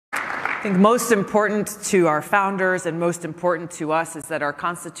I think most important to our founders and most important to us is that our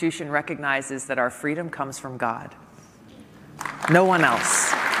Constitution recognizes that our freedom comes from God. No one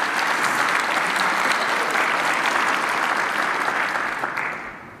else.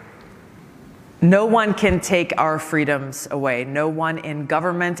 No one can take our freedoms away. No one in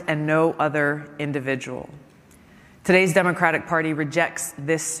government and no other individual. Today's Democratic Party rejects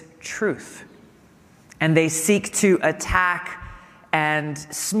this truth, and they seek to attack and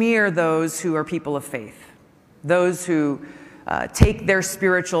smear those who are people of faith, those who take their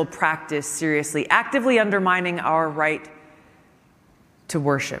spiritual practice seriously, actively undermining our right to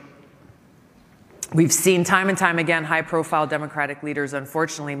worship. We've seen time and time again high-profile Democratic leaders,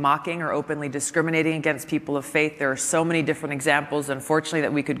 unfortunately, mocking or openly discriminating against people of faith. There are so many different examples, unfortunately,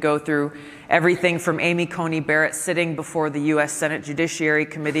 that we could go through. Everything from Amy Coney Barrett sitting before the U.S. Senate Judiciary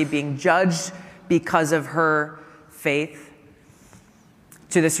Committee being judged because of her faith,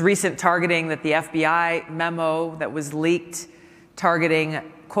 to this recent targeting that the FBI memo that was leaked targeting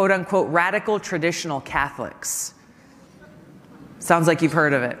quote-unquote radical traditional Catholics. Sounds like you've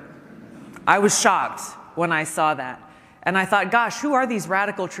heard of it. I was shocked when I saw that. And I thought, gosh, who are these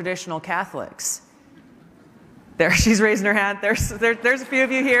radical traditional Catholics? There, she's raising her hand. There's a few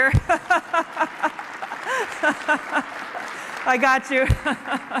of you here. I got you.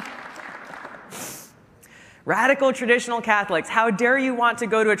 Radical traditional Catholics. How dare you want to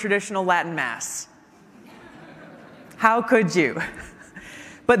go to a traditional Latin Mass? How could you?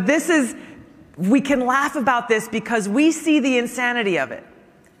 But we can laugh about this because we see the insanity of it.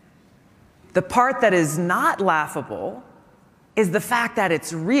 The part that is not laughable is the fact that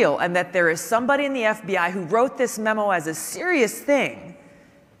it's real and that there is somebody in the FBI who wrote this memo as a serious thing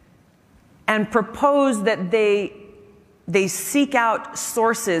and proposed that they seek out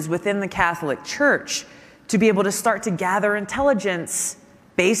sources within the Catholic Church to be able to start to gather intelligence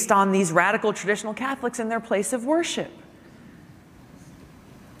based on these radical traditional Catholics in their place of worship.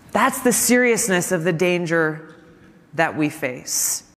 That's the seriousness of the danger that we face.